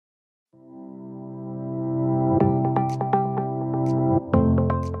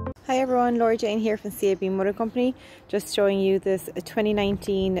Hey everyone, Laura Jane here from CAB Motor Company, just showing you this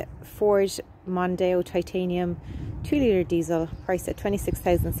 2019 Ford Mondeo Titanium 2-litre diesel priced at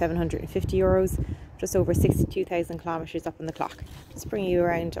 €26,750, just over 62,000 kilometres up on the clock. Just bringing you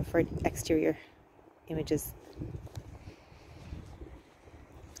around for exterior images.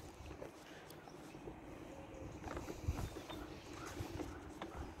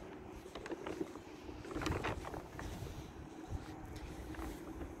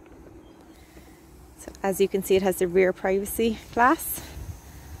 So as you can see, it has the rear privacy glass,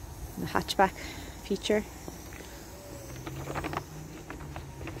 the hatchback feature.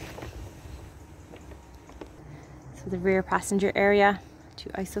 So the rear passenger area, 2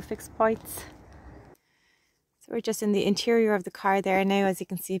 ISOFIX points. So we're just in the interior of the car there now. As you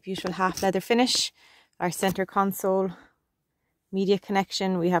can see, a beautiful half leather finish, our center console, media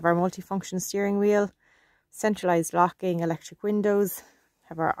connection. We have our multifunction steering wheel, centralized locking, electric windows.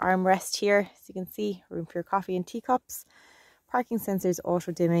 Have our armrest here, as you can see, room for your coffee and teacups, parking sensors,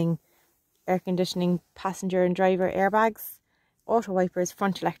 auto dimming, air conditioning, passenger and driver airbags, auto wipers,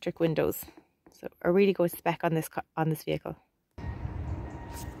 front electric windows. So a really good spec on this vehicle.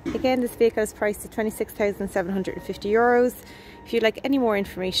 Again, this vehicle is priced at €26,750. If you'd like any more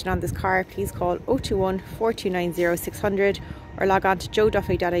information on this car, please call 021 4290 600 or log on to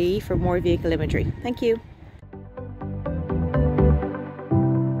joe.ie for more vehicle imagery. Thank you.